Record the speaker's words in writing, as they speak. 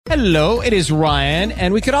Hello, it is Ryan,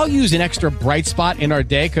 and we could all use an extra bright spot in our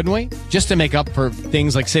day, couldn't we? Just to make up for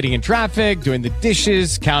things like sitting in traffic, doing the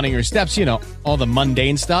dishes, counting your steps, you know, all the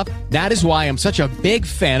mundane stuff. That is why I'm such a big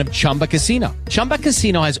fan of Chumba Casino. Chumba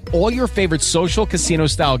Casino has all your favorite social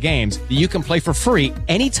casino-style games that you can play for free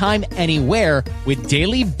anytime, anywhere with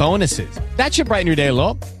daily bonuses. That should brighten your day a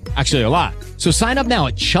little. Actually, a lot. So sign up now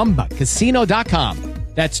at ChumbaCasino.com.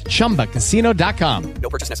 That's ChumbaCasino.com. No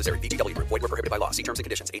purchase necessary. VGW Group. Void where prohibited by law. See terms and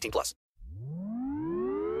conditions. 18 plus.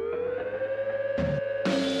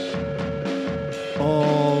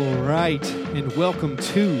 All right, and welcome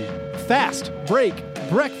to Fast Break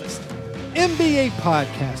Breakfast, NBA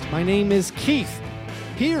podcast. My name is Keith,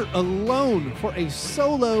 here alone for a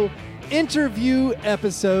solo interview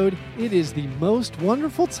episode. It is the most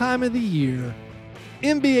wonderful time of the year.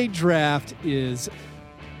 NBA draft is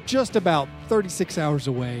just about 36 hours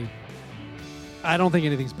away. I don't think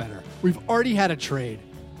anything's better. We've already had a trade.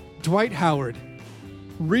 Dwight Howard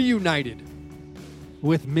reunited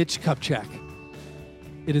with Mitch Kupchak.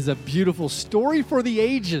 It is a beautiful story for the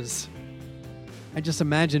ages. I just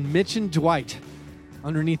imagine Mitch and Dwight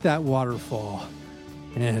underneath that waterfall,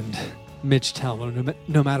 and Mitch telling him,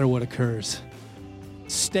 no matter what occurs,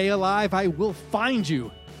 stay alive, I will find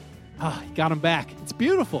you. He got him back. It's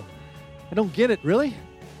beautiful. I don't get it, really.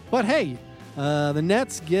 But hey, the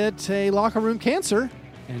Nets get a locker room cancer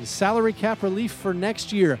and salary cap relief for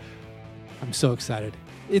next year. I'm so excited.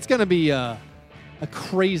 It's going to be a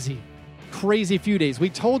crazy few days. We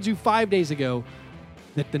told you 5 days ago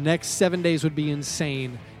that the next 7 days would be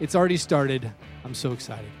insane. It's already started. I'm so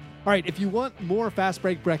excited. All right, if you want more Fast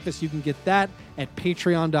Break Breakfast, you can get that at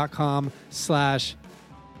patreon.com/Fast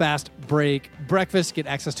Break Breakfast. Get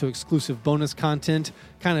access to exclusive bonus content,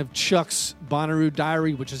 kind of Chuck's Bonnaroo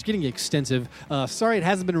Diary, which is getting extensive. Sorry it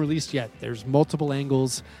hasn't been released yet. There's multiple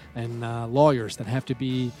angles and lawyers that have to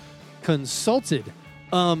be consulted.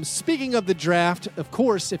 Speaking of the draft, of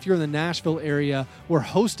course, if you're in the Nashville area, we're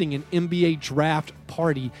hosting an NBA draft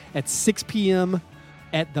party at 6 p.m.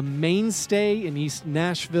 at the Mainstay in East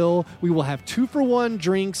Nashville. We will have 2-for-1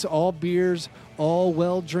 drinks, all beers, all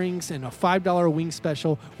well drinks, and a $5 wing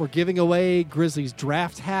special. We're giving away Grizzlies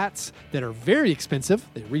draft hats that are very expensive.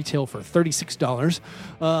 They retail for $36.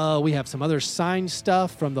 We have some other signed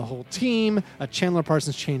stuff from the whole team, a Chandler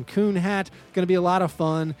Parsons Cancun hat. Going to be a lot of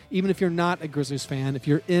fun. Even if you're not a Grizzlies fan, if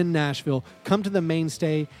you're in Nashville, come to the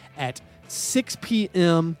Mainstay at 6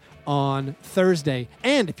 p.m. on Thursday.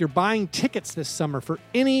 And if you're buying tickets this summer for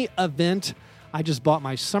any event, I just bought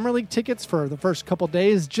my Summer League tickets for the first couple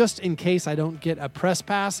days just in case I don't get a press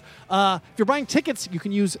pass. If you're buying tickets, you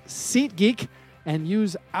can use SeatGeek and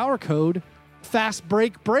use our code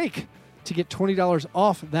FASTBREAKBREAK to get $20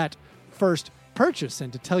 off that first purchase.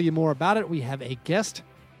 And to tell you more about it, we have a guest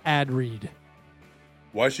ad read.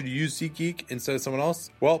 Why should you use SeatGeek instead of someone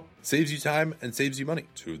else? Well, saves you time and saves you money.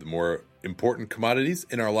 Two of the more important commodities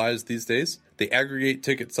in our lives these days. They aggregate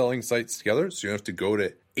ticket selling sites together, so you don't have to go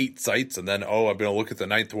to 8 sites and then, I'm going to look at the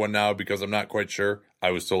 9th one now because I'm not quite sure.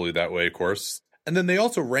 I was totally that way, of course. And then they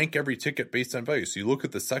also rank every ticket based on value. So you look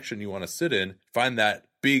at the section you want to sit in, find that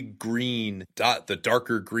big green dot, the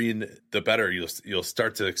darker green, the better. You'll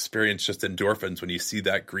start to experience just endorphins when you see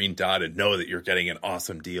that green dot and know that you're getting an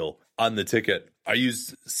awesome deal on the ticket. I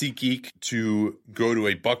used SeatGeek to go to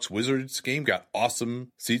a Bucks Wizards game, got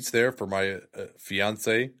awesome seats there for my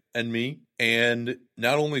fiance and me. And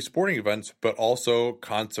not only sporting events, but also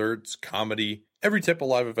concerts, comedy, every type of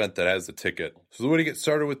live event that has a ticket. So the way to get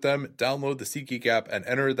started with them, download the SeatGeek app and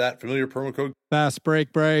enter that familiar promo code Fast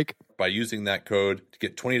Break Break. By using that code to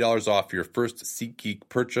get $20 off your first SeatGeek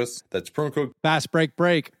purchase. That's promo code Fast Break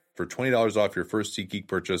Break. For $20 off your first SeatGeek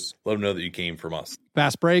purchase. Let them know that you came from us.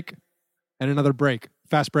 Fast Break and another break.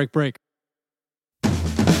 Fast Break Break.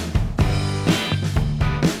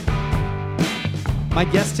 My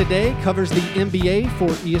guest today covers the NBA for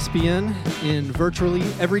ESPN in virtually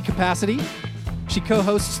every capacity. She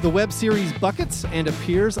co-hosts the web series Buckets and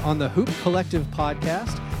appears on the Hoop Collective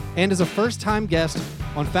podcast and is a first-time guest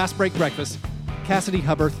on Fast Break Breakfast, Cassidy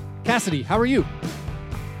Hubbarth. Cassidy, how are you?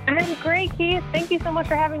 I'm great, Keith. Thank you so much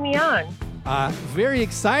for having me on. Very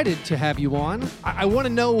excited to have you on. I want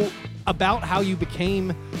to know about how you became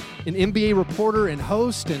an NBA reporter and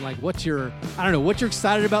host and like what you're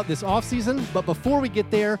excited about this offseason. But before we get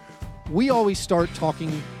there, we always start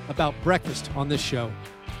talking about breakfast on this show.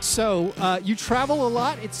 So you travel a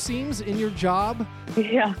lot, it seems, in your job.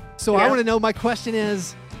 Yeah. So I want to know, my question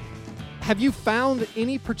is, have you found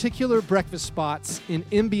any particular breakfast spots in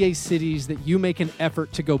NBA cities that you make an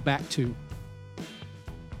effort to go back to?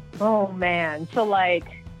 Oh, man. So, I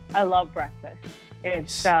love breakfast.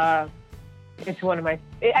 It's It's one of my,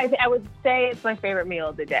 I would say it's my favorite meal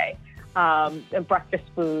of the day. Breakfast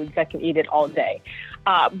foods, I can eat it all day.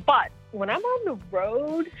 But when I'm on the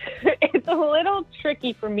road, it's a little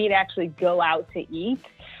tricky for me to actually go out to eat.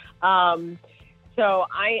 So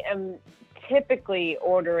I am typically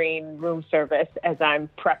ordering room service as I'm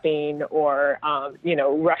prepping or,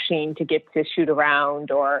 rushing to get to shoot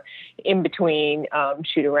around or in between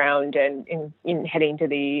shoot around and heading to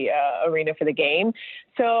the arena for the game.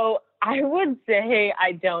 So I would say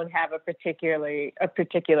I don't have a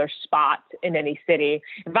particular spot in any city.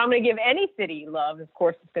 If I'm going to give any city love, of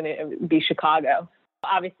course, it's going to be Chicago.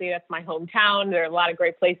 Obviously, that's my hometown. There are a lot of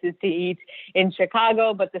great places to eat in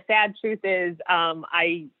Chicago, but the sad truth is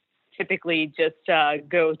I typically just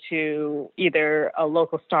go to either a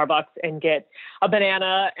local Starbucks and get a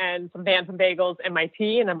banana and some Bantam bagels and my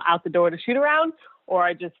tea, and I'm out the door to shoot around, or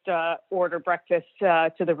I just order breakfast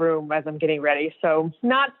to the room as I'm getting ready. So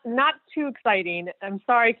not too exciting. I'm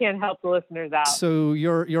sorry I can't help the listeners out. So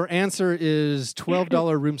your answer is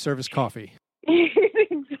 $12 room service coffee.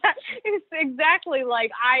 It's exactly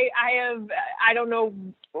like I don't know.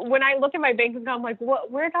 When I look at my bank account, I'm like,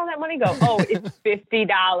 where'd all that money go? Oh, it's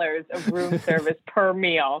 $50 of room service per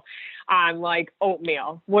meal on like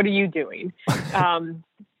oatmeal. What are you doing?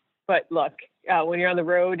 But look, when you're on the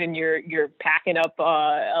road and you're packing up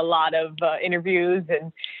a lot of interviews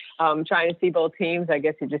and trying to see both teams, I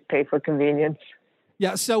guess you just pay for convenience.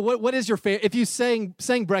 Yeah. So what is your favorite? If you saying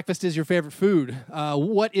breakfast is your favorite food,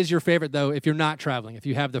 what is your favorite though? If you're not traveling, if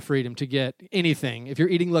you have the freedom to get anything, if you're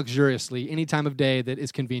eating luxuriously, any time of day that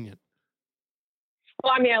is convenient.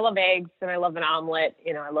 Well, I mean, I love eggs and I love an omelet.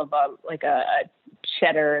 I love a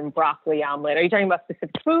cheddar and broccoli omelet. Are you talking about specific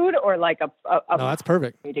food or like a No, that's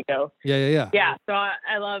perfect. to go? Yeah. Yeah. So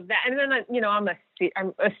I love that. And then, I'm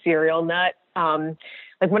a cereal nut.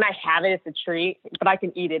 Like when I have it, it's a treat, but I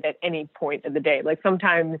can eat it at any point of the day. Like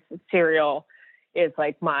sometimes cereal is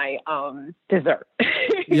like my dessert.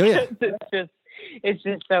 Yeah. It's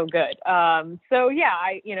just so good. So yeah,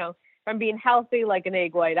 if I'm being healthy, like an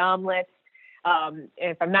egg white omelet.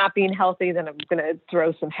 If I'm not being healthy, then I'm going to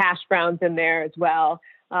throw some hash browns in there as well.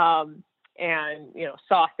 And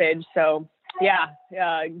sausage. So yeah,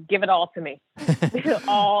 give it all to me.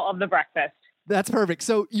 All of the breakfast. That's perfect.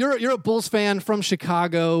 So you're a Bulls fan from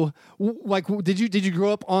Chicago. Like, did you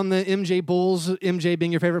grow up on the MJ Bulls? MJ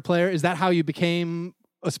being your favorite player? Is that how you became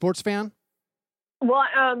a sports fan? Well,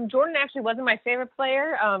 Jordan actually wasn't my favorite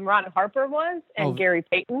player. Ron Harper was, and Gary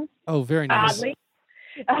Payton. Oh, very nice. Oddly.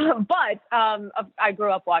 But I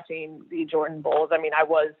grew up watching the Jordan Bulls. I mean, I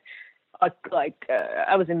was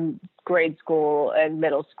I was in grade school and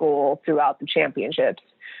middle school throughout the championships.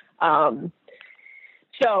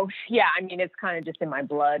 So yeah, I mean, it's kind of just in my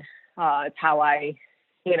blood. It's how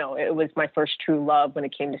it was my first true love when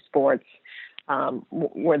it came to sports,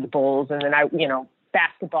 were the Bulls. And then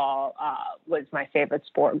basketball, was my favorite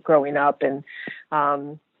sport growing up. And,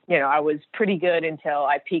 I was pretty good until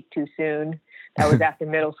I peaked too soon. That was after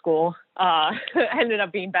middle school. I ended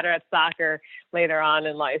up being better at soccer later on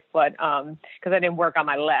in life, but, cause I didn't work on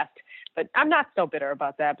my left. But I'm not so bitter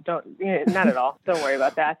about that, but not at all. Don't worry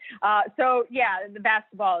about that. So yeah, the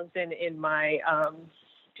basketball has been in my,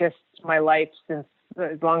 just my life since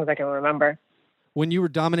as long as I can remember. When you were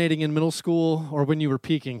dominating in middle school or when you were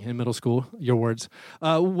peaking in middle school, your words,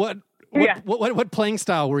 what playing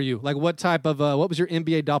style were you? Like what type of, what was your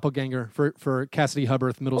NBA doppelganger for Cassidy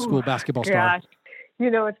Hubbarth middle school basketball star? Gosh.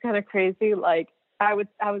 It's kind of crazy. Like I was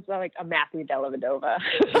like a Matthew Dellavedova.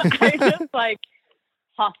 I just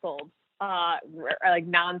hustled. Like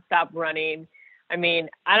nonstop running. I mean,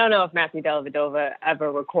 I don't know if Matthew Dellavedova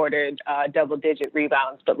ever recorded double-digit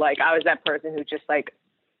rebounds, but I was that person who just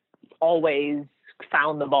always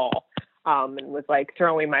found the ball and was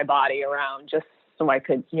throwing my body around just so I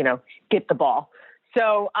could, get the ball.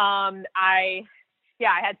 So I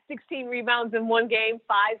had 16 rebounds in one game,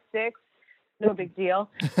 5, 6. No big deal.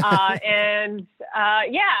 I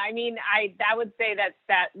mean, I would say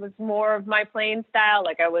that was more of my playing style.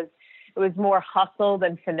 It was more hustle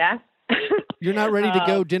than finesse. You're not ready to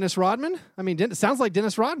go Dennis Rodman? I mean, it sounds like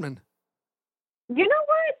Dennis Rodman. You know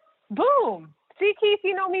what? Boom. See, Keith,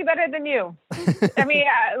 you know me better than you. I mean,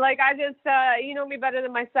 I just, you know me better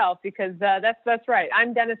than myself because that's right.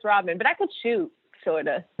 I'm Dennis Rodman, but I could shoot, sort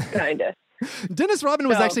of, kind of. Dennis Rodman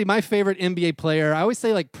was actually my favorite NBA player. I always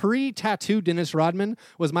say pre-tattoo Dennis Rodman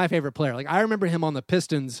was my favorite player. I remember him on the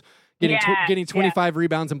Pistons getting 25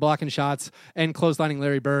 rebounds and blocking shots and clotheslining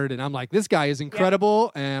Larry Bird. And I'm like, this guy is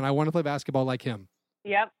incredible, and I want to play basketball like him.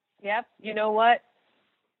 Yep. You know what?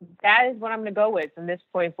 that is what I'm going to go with from this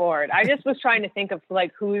point forward. I just was trying to think of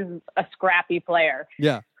like who's a scrappy player.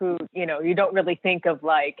 Yeah. Who, you don't really think of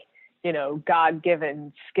like,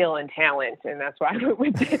 God-given skill and talent, and that's why I went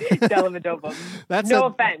with Dellavedova.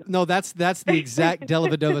 Offense. No, that's the exact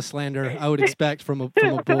Dellavedova slander I would expect from a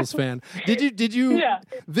Bulls fan. Did you Yeah.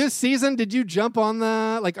 This season? Did you jump on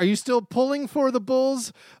are you still pulling for the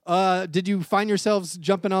Bulls? Did you find yourselves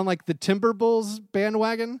jumping on like the Timber Bulls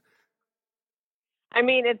bandwagon? I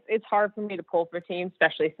mean, it's hard for me to pull for teams,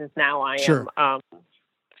 especially since now I Sure. am.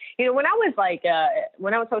 When I was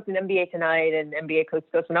when I was hosting NBA Tonight and NBA Coast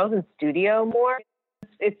to Coast, when I was in studio more,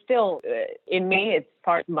 it's still in me. It's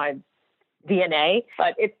part of my DNA,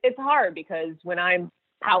 but it's hard because when I'm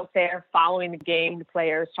out there following the game, the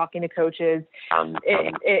players, talking to coaches,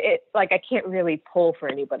 it like I can't really pull for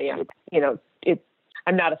anybody. I'm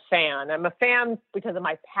not a fan. I'm a fan because of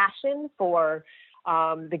my passion for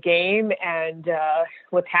the game and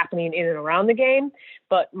what's happening in and around the game.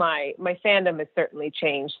 But my fandom has certainly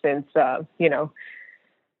changed since,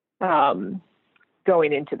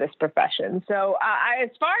 going into this profession. So as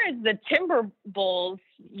far as the Timber Bulls,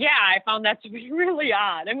 yeah, I found that to be really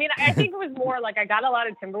odd. I mean, I think it was more like I got a lot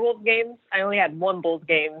of Timberwolves games. I only had one Bulls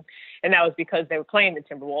game, and that was because they were playing the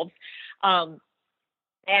Timberwolves.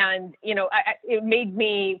 It made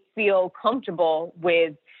me feel comfortable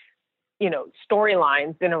with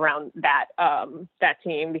storylines in around that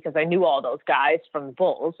team because I knew all those guys from the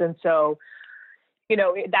Bulls. And so,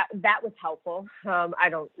 that was helpful. I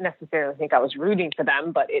don't necessarily think I was rooting for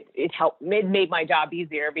them, but it helped. It made my job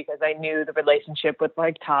easier because I knew the relationship with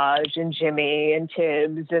like Taj and Jimmy and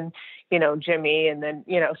Tibbs and, Jimmy. And then,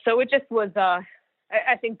 so it just was, I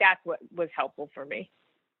think that's what was helpful for me.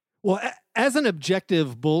 Well, as an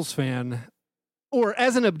objective Bulls fan, or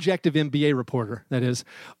as an objective NBA reporter, that is,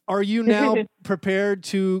 are you now prepared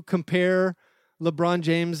to compare LeBron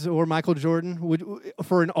James or Michael Jordan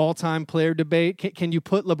for an all-time player debate? Can you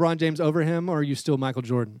put LeBron James over him, or are you still Michael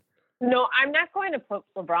Jordan? No, I'm not going to put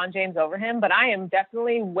LeBron James over him, but I am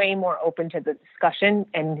definitely way more open to the discussion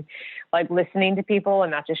and like listening to people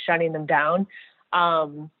and not just shutting them down.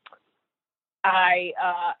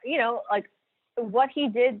 What he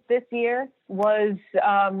did this year was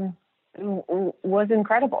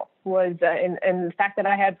incredible. And the fact that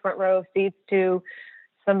I had front row seats to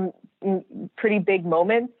some pretty big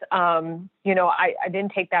moments, I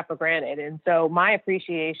didn't take that for granted. And so my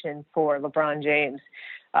appreciation for LeBron James,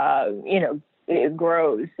 it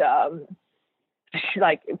grows,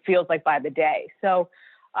 it feels like by the day. So,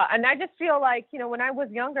 and I just feel like, when I was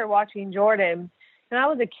younger watching Jordan and I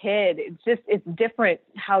was a kid, it's different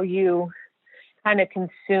how you kind of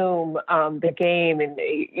consume the game and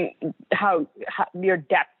how your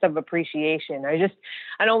depth of appreciation.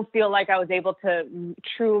 I don't feel like I was able to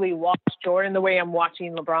truly watch Jordan the way I'm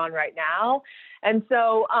watching LeBron right now. And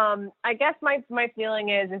so I guess my feeling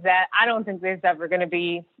is that I don't think there's ever going to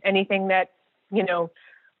be anything that,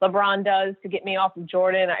 LeBron does to get me off of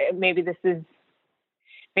Jordan. Maybe this is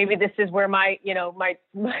where my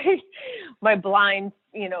blind,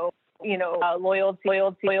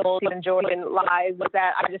 loyalty and Jordan lies, was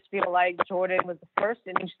that I just feel like Jordan was the first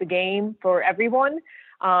and changed the game for everyone,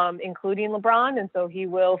 including LeBron. And so he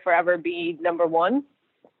will forever be number one.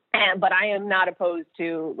 But I am not opposed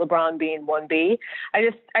to LeBron being 1B.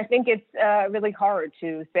 I think it's really hard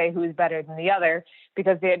to say who's better than the other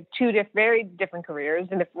because they had two very different careers.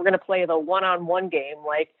 And if we're going to play the one-on-one game,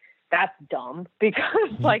 that's dumb because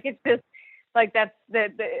it's just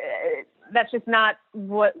that's just not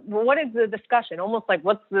what is the discussion? Almost like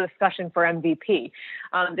what's the discussion for MVP?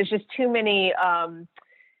 There's just too many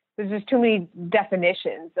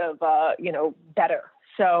definitions of better.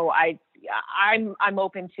 So I'm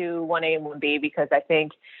open to 1A and 1B because I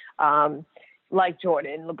think like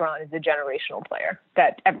Jordan, LeBron is a generational player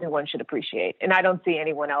that everyone should appreciate, and I don't see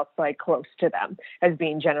anyone else close to them as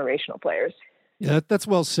being generational players. Yeah, that's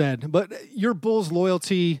well said. But your Bulls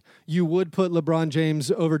loyalty, you would put LeBron James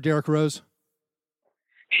over Derrick Rose?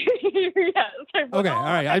 Yes. Okay, all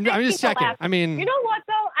right. I'm just checking. I mean... You know what,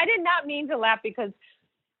 though? I did not mean to laugh because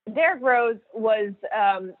Derrick Rose was,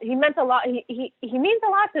 he meant a lot. He means a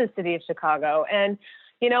lot to the city of Chicago. And,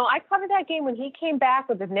 I covered that game when he came back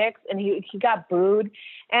with the Knicks and he got booed.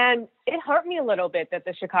 And it hurt me a little bit that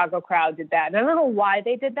the Chicago crowd did that. And I don't know why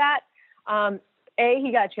they did that.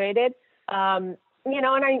 He got traded. And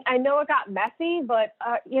I know it got messy, but,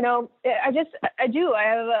 I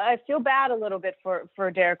feel bad a little bit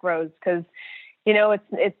for Derrick Rose because,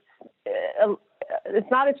 it's it's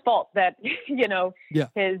not his fault that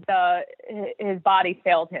his body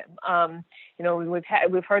failed him.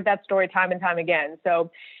 We've heard that story time and time again.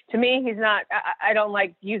 So to me, he's not. I don't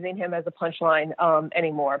like using him as a punchline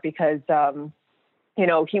anymore because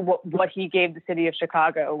what he gave the city of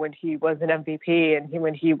Chicago when he was an MVP and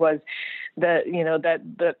when he was that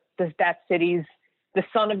city's the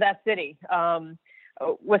son of that city.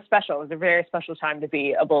 Was special. It was a very special time to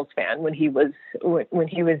be a Bulls fan when he was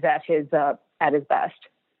at his best.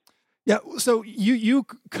 Yeah. So you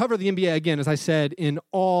cover the NBA again, as I said, in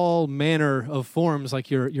all manner of forms. Like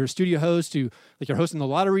you're a studio host, you're hosting the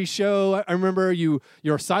lottery show. I remember you're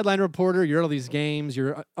a sideline reporter. You're at all these games.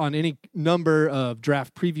 You're on any number of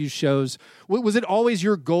draft preview shows. Was it always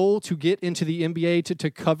your goal to get into the NBA to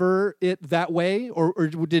cover it that way, or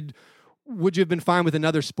would you have been fine with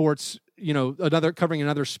another sports? Covering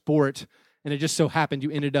another sport, and it just so happened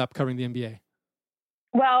you ended up covering the NBA?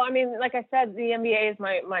 Well, I mean, like I said, the NBA is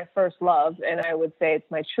my first love, and I would say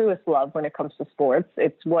it's my truest love when it comes to sports.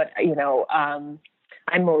 It's what, I'm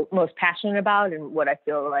most passionate about and what I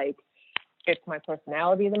feel like fits my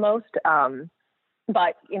personality the most.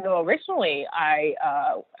 But, originally I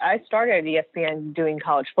started at ESPN doing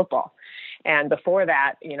college football. And before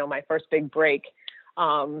that, my first big break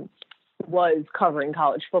was covering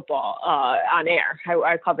college football on air.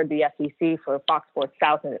 I covered the SEC for Fox Sports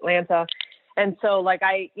South in Atlanta. And so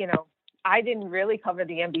I didn't really cover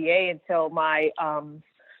the NBA until my, I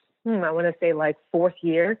want to say fourth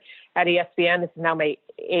year at ESPN. This is now my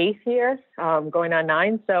 8th year, going on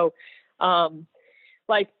 9. So I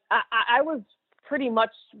was pretty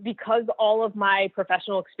much, because all of my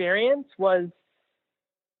professional experience was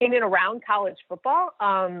in and around college football,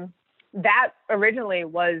 that originally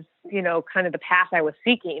was, kind of the path I was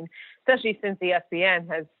seeking, especially since ESPN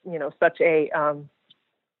has, such a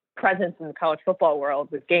presence in the college football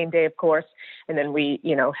world with Game Day, of course. And then we,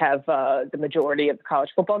 have the majority of the college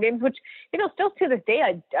football games, which, still to this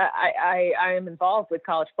day, I am involved with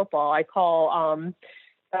college football. I call,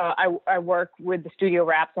 I work with the studio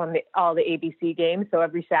wraps on all the ABC games. So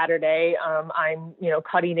every Saturday, I'm,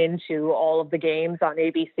 cutting into all of the games on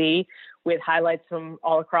ABC with highlights from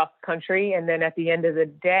all across the country. And then at the end of the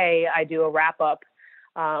day, I do a wrap up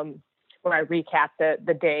where I recap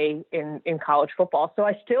the day in college football. So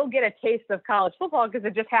I still get a taste of college football because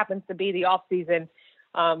it just happens to be the off season,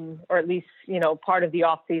 or at least, part of the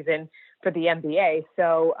off season for the NBA.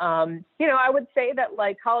 So, I would say that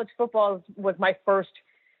college football was my first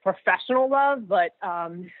professional love, but,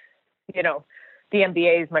 the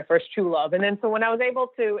NBA is my first true love. And then, so when I was able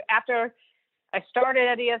to, after I started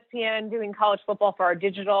at ESPN doing college football for our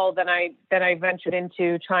digital, then I ventured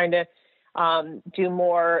into trying to do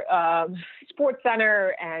more Sports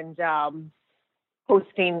Center and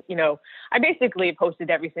hosting. I basically have hosted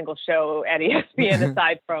every single show at ESPN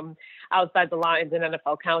aside from Outside the Lines and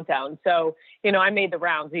NFL Countdown. So, I made the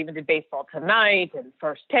rounds, even did Baseball Tonight and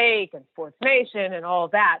First Take and Sports Nation and all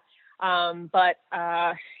of that. But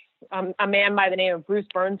a man by the name of Bruce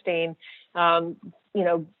Bernstein,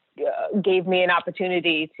 gave me an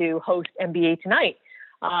opportunity to host NBA Tonight.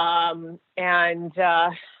 I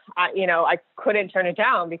couldn't turn it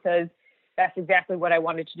down because that's exactly what I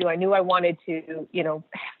wanted to do. I knew I wanted to,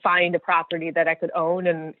 find a property that I could own,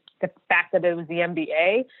 and the fact that it was the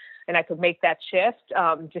NBA and I could make that shift,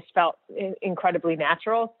 just felt incredibly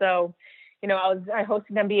natural. So, I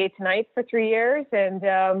hosted NBA Tonight for 3 years, and,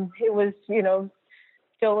 it was,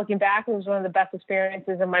 still looking back, it was one of the best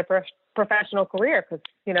experiences in my professional career because,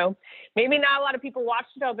 maybe not a lot of people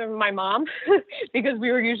watched it other than my mom because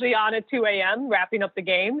we were usually on at 2 a.m. wrapping up the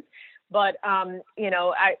games. But, I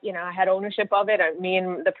had ownership of it. Me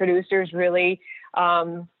and the producers really, I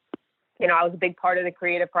was a big part of the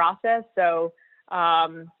creative process. So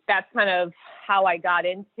that's kind of how I got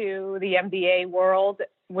into the NBA world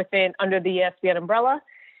under the ESPN umbrella.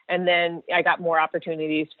 And then I got more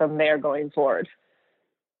opportunities from there going forward.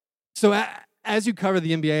 So as you cover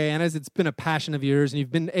the NBA and as it's been a passion of yours and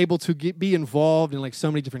you've been able to be involved in so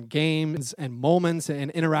many different games and moments and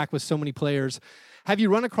interact with so many players, have you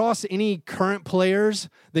run across any current players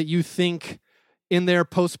that you think in their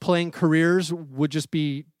post-playing careers would just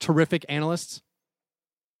be terrific analysts?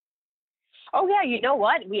 Oh, yeah. You know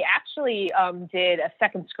what? We actually did a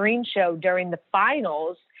second screen show during the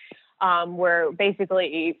finals where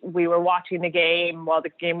basically we were watching the game while the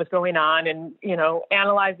game was going on and,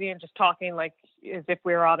 analyzing and just talking as if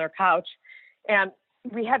we were on our couch. And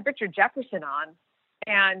we had Richard Jefferson on,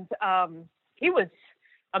 and he was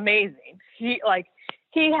amazing. He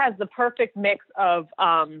has the perfect mix of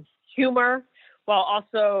humor while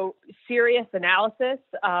also serious analysis.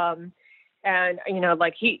 And,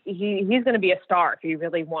 like he's going to be a star if he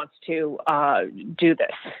really wants to do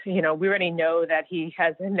this. We already know that he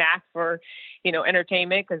has a knack for,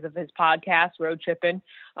 entertainment because of his podcast, Road Tripping,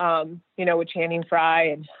 with Channing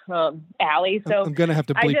Frye and Allie. So I'm going to have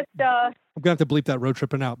to bleep. I'm going to have to bleep that Road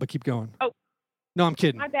Tripping out, but keep going. Oh. No, I'm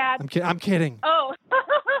kidding. My bad. I'm kidding. Oh.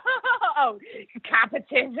 Oh,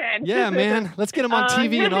 competition. Yeah, man. Let's get him on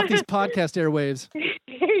TV and off these podcast airwaves.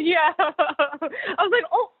 Yeah. I was like,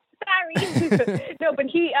 oh, sorry. No, but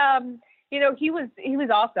he was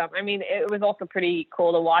awesome. I mean, it was also pretty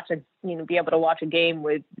cool to watch be able to watch a game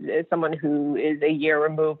with someone who is a year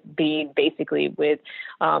removed, being basically with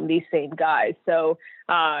these same guys. So,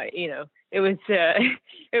 it was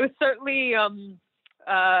certainly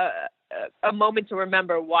a moment to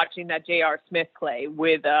remember watching that J.R. Smith play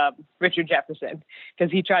with Richard Jefferson,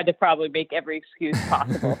 because he tried to probably make every excuse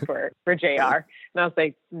possible for J.R. And I was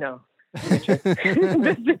like, no, Richard.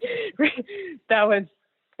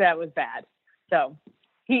 that was bad. So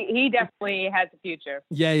he definitely has a future.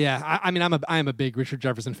 Yeah. I mean, I'm a big Richard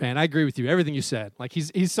Jefferson fan. I agree with you. Everything you said. Like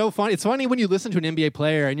he's so funny. It's funny when you listen to an NBA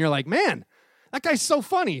player and you're like, man, that guy's so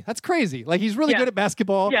funny. That's crazy. Like, he's really good at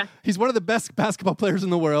basketball. Yeah. He's one of the best basketball players in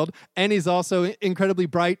the world. And he's also incredibly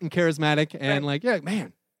bright and charismatic. And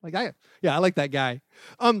man, I like that guy.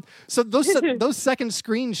 So those second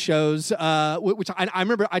screen shows, which I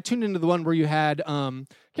remember I tuned into the one where you had, can't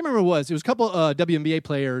remember who it was. It was a couple WNBA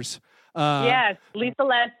players. Yes, Lisa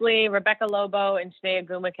Leslie, Rebecca Lobo, and Shania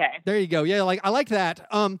Gumake. There you go. Yeah, I like that.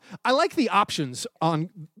 I like the options on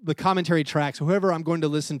the commentary tracks, whoever I'm going to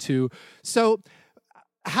listen to. So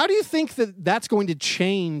how do you think that that's going to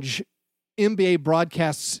change NBA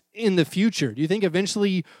broadcasts in the future? Do you think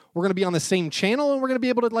eventually we're going to be on the same channel and we're going to be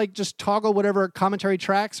able to just toggle whatever commentary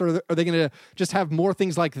tracks, or are they going to just have more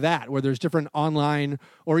things like that where there's different online,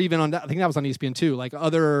 or even on, I think that was on ESPN too, like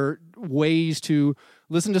other ways to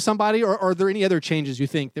listen to somebody, or are there any other changes you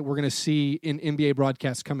think that we're going to see in NBA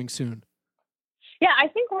broadcasts coming soon? Yeah, I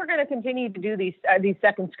think we're going to continue to do these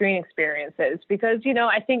second screen experiences because,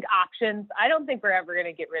 I think options, I don't think we're ever going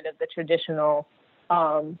to get rid of the traditional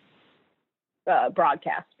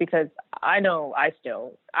broadcast, because I know I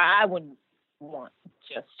wouldn't want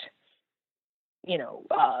just,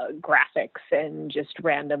 graphics and just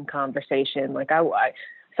random conversation. Like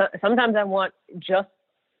sometimes I want just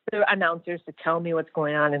the announcers to tell me what's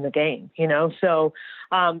going on in the game, So,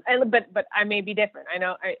 but I may be different.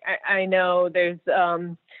 I know there's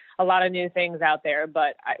a lot of new things out there,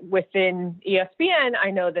 but within ESPN,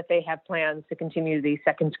 I know that they have plans to continue these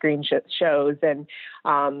second screen shows and,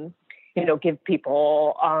 give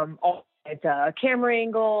people all camera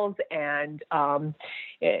angles and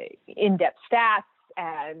in-depth stats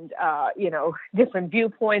and, different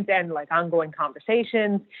viewpoints and ongoing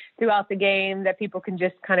conversations throughout the game that people can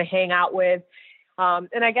just kind of hang out with.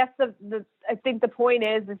 And I guess I think the point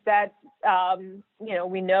is that,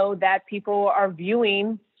 we know that people are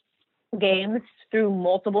viewing games through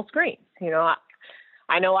multiple screens.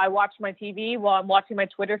 I know I watch my TV while I'm watching my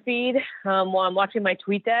Twitter feed, while I'm watching my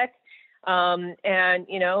TweetDeck. And,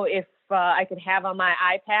 if I could have on my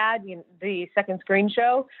iPad, the second screen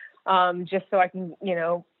show, just so I can,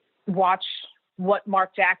 watch what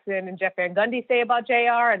Mark Jackson and Jeff Van Gundy say about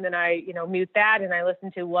JR. And then I, mute that and I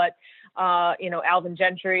listen to what, Alvin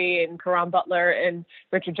Gentry and Caron Butler and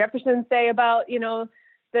Richard Jefferson say about, the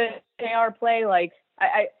JR play.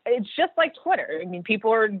 It's just like Twitter. I mean,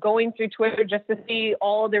 people are going through Twitter just to see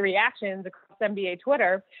all the reactions across NBA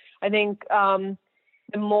Twitter. I think,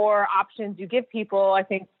 the more options you give people, I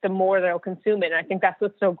think the more they'll consume it. And I think that's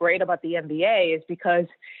what's so great about the NBA is because,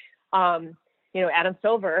 Adam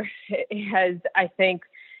Silver hasn't been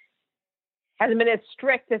as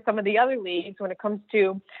strict as some of the other leagues when it comes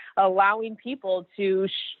to allowing people to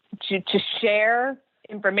share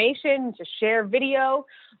information, to share video,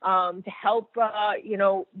 to help,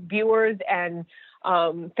 viewers and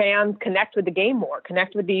fans connect with the game more,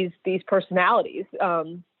 connect with these personalities.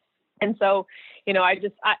 And so,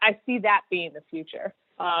 I see that being the future.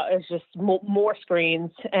 It's just more screens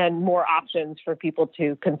and more options for people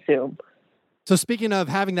to consume. So speaking of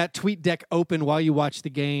having that TweetDeck open while you watch the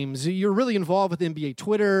games, you're really involved with NBA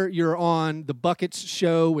Twitter. You're on the Buckets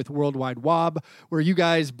show with Worldwide Wob, where you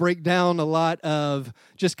guys break down a lot of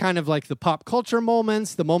just kind of the pop culture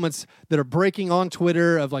moments, the moments that are breaking on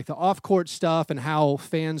Twitter of the off-court stuff and how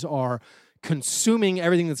fans are consuming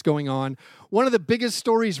everything that's going on. One of the biggest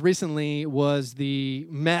stories recently was the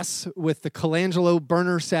mess with the Colangelo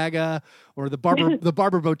burner saga, or the Barbara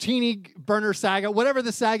Bottini burner saga, whatever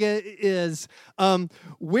the saga is.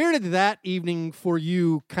 Where did that evening for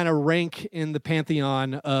you kind of rank in the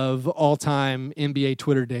pantheon of all-time NBA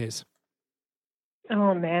Twitter days?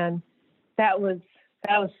 Oh man, that was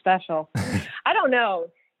special. I don't know.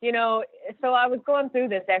 So I was going through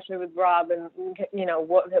this actually with Rob, and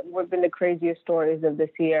what have been the craziest stories of this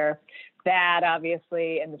year? That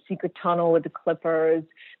obviously, and the secret tunnel with the Clippers,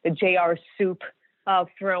 the JR Soup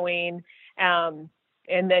throwing, and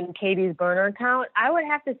then Katie's burner account. I would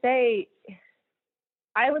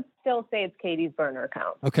still say it's Katie's burner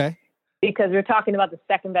account. Okay. Because we're talking about the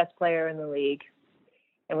second best player in the league,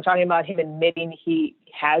 and we're talking about him admitting he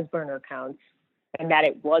has burner accounts, and that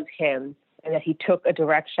it was him, and that he took a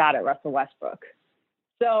direct shot at Russell Westbrook.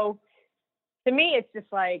 So to me, it's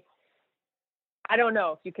just like, I don't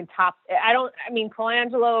know if you can top.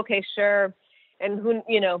 Colangelo, okay, sure. And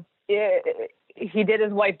he did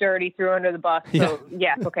his wife dirty, threw her under the bus. So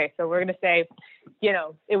yes, okay. So we're going to say,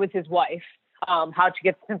 it was his wife. How'd you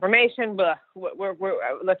get this information? But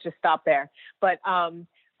let's just stop there. But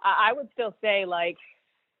I would still say, like,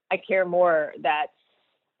 I care more that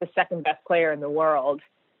the second best player in the world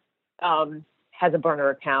has a burner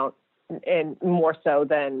account, and more so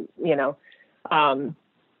than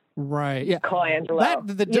right, yeah, Colangelo.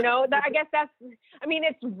 I guess that's. I mean,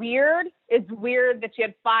 it's weird. It's weird that she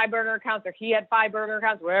had 5 burner accounts, or he had 5 burner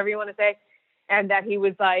accounts, whatever you want to say, and that he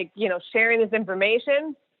was like, sharing this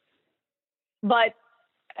information. But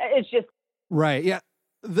it's just right, yeah.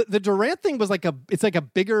 The Durant thing was it's like a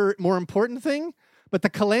bigger, more important thing. But the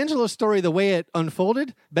Colangelo story, the way it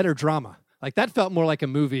unfolded, better drama. Like that felt more like a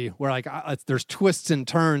movie where there's twists and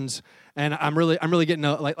turns, and I'm really getting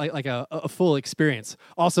a full experience.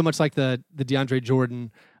 Also, much like the DeAndre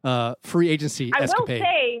Jordan free agency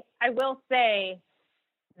escapade. I will say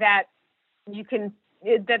that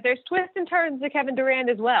that there's twists and turns to Kevin Durant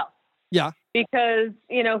as well. Yeah. Because,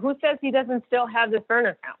 who says he doesn't still have this burner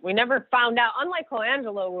account? We never found out, unlike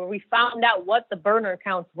Colangelo, where we found out what the burner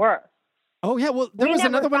accounts were. Oh, yeah. Well, there was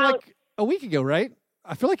another one like a week ago, right?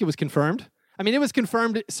 I feel like it was confirmed. I mean, it was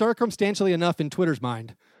confirmed circumstantially enough in Twitter's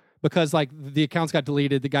mind because, like, the accounts got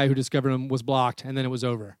deleted. The guy who discovered them was blocked, and then it was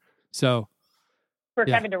over. So, for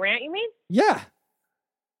Kevin Durant, you mean? Yeah.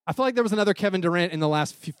 I feel like there was another Kevin Durant in the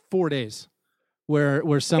last 4 days where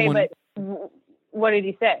someone... Okay, but what did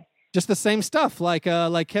he say? Just the same stuff, like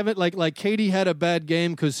Kevin, like Katie had a bad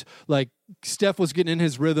game because like Steph was getting in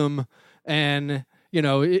his rhythm, and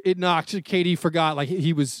it knocked. Katie forgot like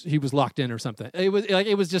he was locked in or something. It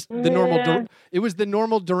was just the normal. It was the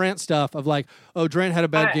normal Durant stuff of like, oh, Durant had a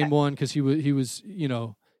bad game one because he was.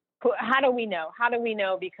 How do we know? How do we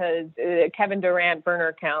know? Because Kevin Durant burner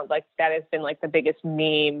account, like that has been like the biggest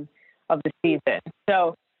meme of the season.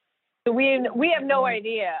 So we have no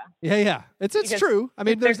idea. Yeah. It's true. I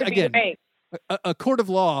mean, there's again a court of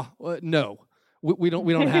law. No, we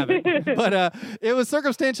don't have it. But it was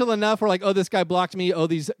circumstantial enough. We're like, oh, this guy blocked me. Oh,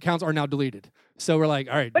 these accounts are now deleted. So we're like,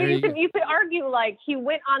 all right. But you could argue like he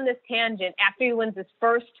went on this tangent after he wins his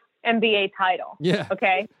first NBA title. Yeah.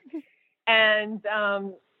 Okay. And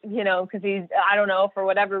because I don't know, for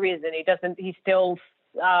whatever reason, he's still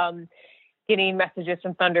getting messages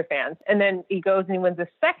from Thunder fans. And then he goes and he wins the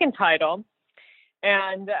second title.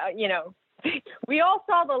 And, we all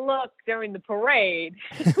saw the look during the parade.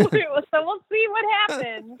 So we'll see what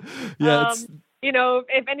happens. Yeah,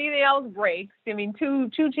 if anything else breaks. I mean, two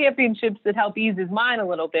championships that help ease his mind a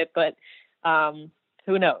little bit, but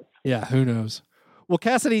who knows? Yeah, who knows? Well,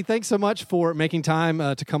 Cassidy, thanks so much for making time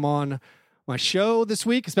to come on my show this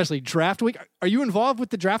week, especially draft week. Are you involved with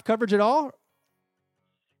the draft coverage at all?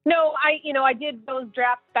 No, I did those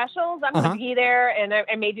draft specials. I'm going to be there, and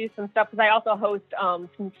I may do some stuff because I also host some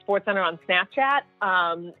SportsCenter on Snapchat,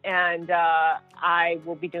 and I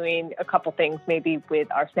will be doing a couple things maybe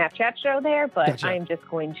with our Snapchat show there. But gotcha. I'm just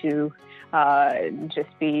going to just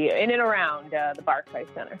be in and around the Barclays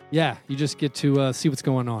Center. Yeah, you just get to see what's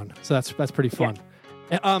going on, so that's pretty fun.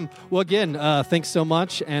 Yeah. Well, again, thanks so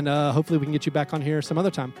much, and hopefully we can get you back on here some other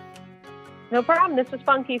time. No problem. This was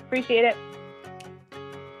fun, Keith. Appreciate it.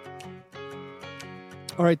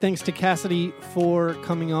 All right, thanks to Cassidy for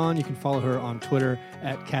coming on. You can follow her on Twitter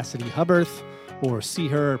at Cassidy Hubbarth, or see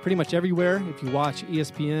her pretty much everywhere if you watch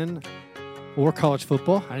ESPN or college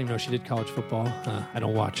football. I didn't even know she did college football. I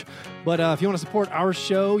don't watch. But if you want to support our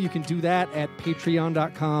show, you can do that at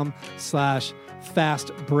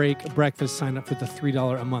patreon.com/fastbreakbreakfast. Sign up for the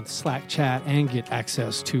 $3 a month Slack chat and get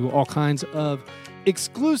access to all kinds of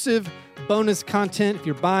exclusive bonus content. If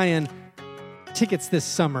you're buying tickets this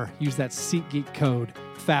summer, use that SeatGeek code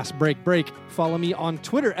FastBreakBreak. Follow me on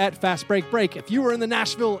Twitter at FastBreakBreak. If you are in the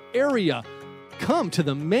Nashville area, come to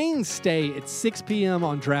the Mainstay at 6 p.m.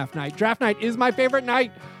 on draft night. Draft night is my favorite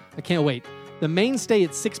night. I can't wait. The Mainstay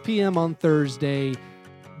at 6 p.m. on Thursday.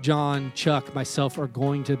 John, Chuck, myself are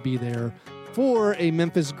going to be there. for a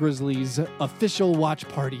Memphis Grizzlies official watch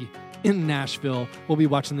party in Nashville. We'll be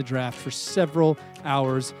watching the draft for several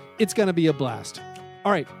hours. It's going to be a blast.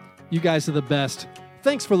 All right, you guys are the best.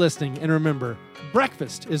 Thanks for listening. And remember,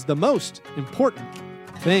 breakfast is the most important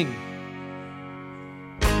thing.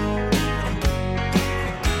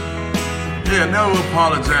 Yeah, never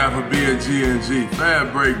apologize for being G&G.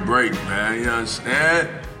 Fast break, man. You understand?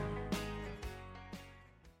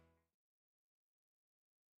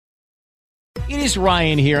 It is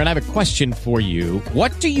Ryan here, and I have a question for you.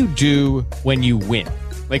 What do you do when you win?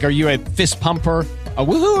 Like, are you a fist pumper, a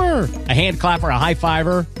woohooer, a hand clapper, a high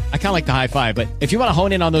fiver? I kind of like the high five, but if you want to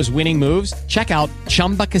hone in on those winning moves, check out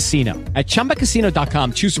Chumba Casino. At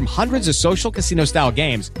ChumbaCasino.com, choose from hundreds of social casino-style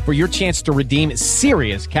games for your chance to redeem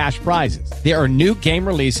serious cash prizes. There are new game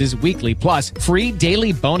releases weekly, plus free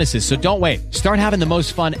daily bonuses. So don't wait. Start having the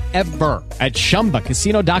most fun ever at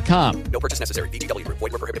ChumbaCasino.com. No purchase necessary. VGW Group.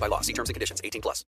 Void where prohibited by law. See terms and conditions. 18+.